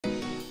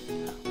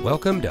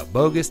Welcome to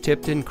Boggus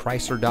Tipton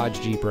Chrysler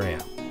Dodge Jeep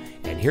Ram.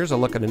 And here's a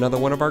look at another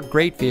one of our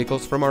great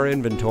vehicles from our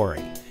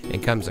inventory.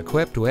 It comes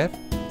equipped with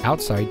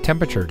outside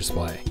temperature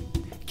display,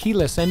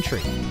 keyless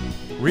entry,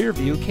 rear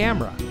view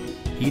camera,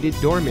 heated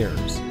door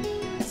mirrors,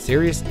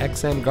 Sirius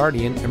XM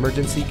Guardian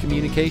emergency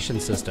communication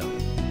system,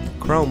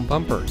 chrome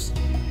bumpers,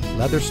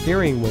 leather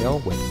steering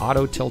wheel with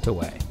auto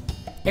tilt-away,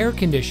 air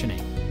conditioning,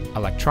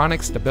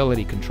 electronic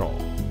stability control,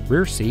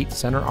 rear seat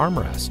center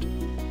armrest.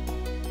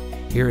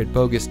 Here at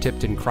Boggus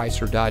Tipton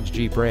Chrysler Dodge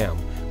Jeep Ram,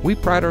 we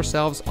pride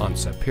ourselves on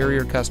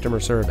superior customer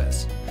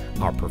service.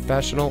 Our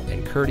professional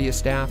and courteous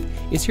staff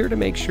is here to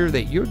make sure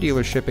that your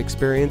dealership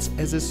experience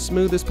is as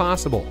smooth as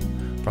possible,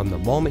 from the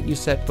moment you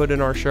set foot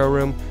in our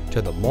showroom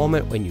to the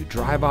moment when you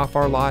drive off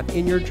our lot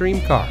in your dream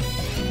car.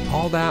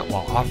 All that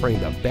while offering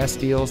the best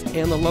deals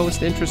and the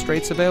lowest interest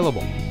rates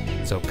available.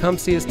 So come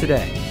see us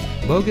today.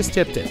 Boggus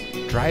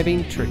Tipton,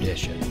 driving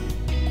tradition.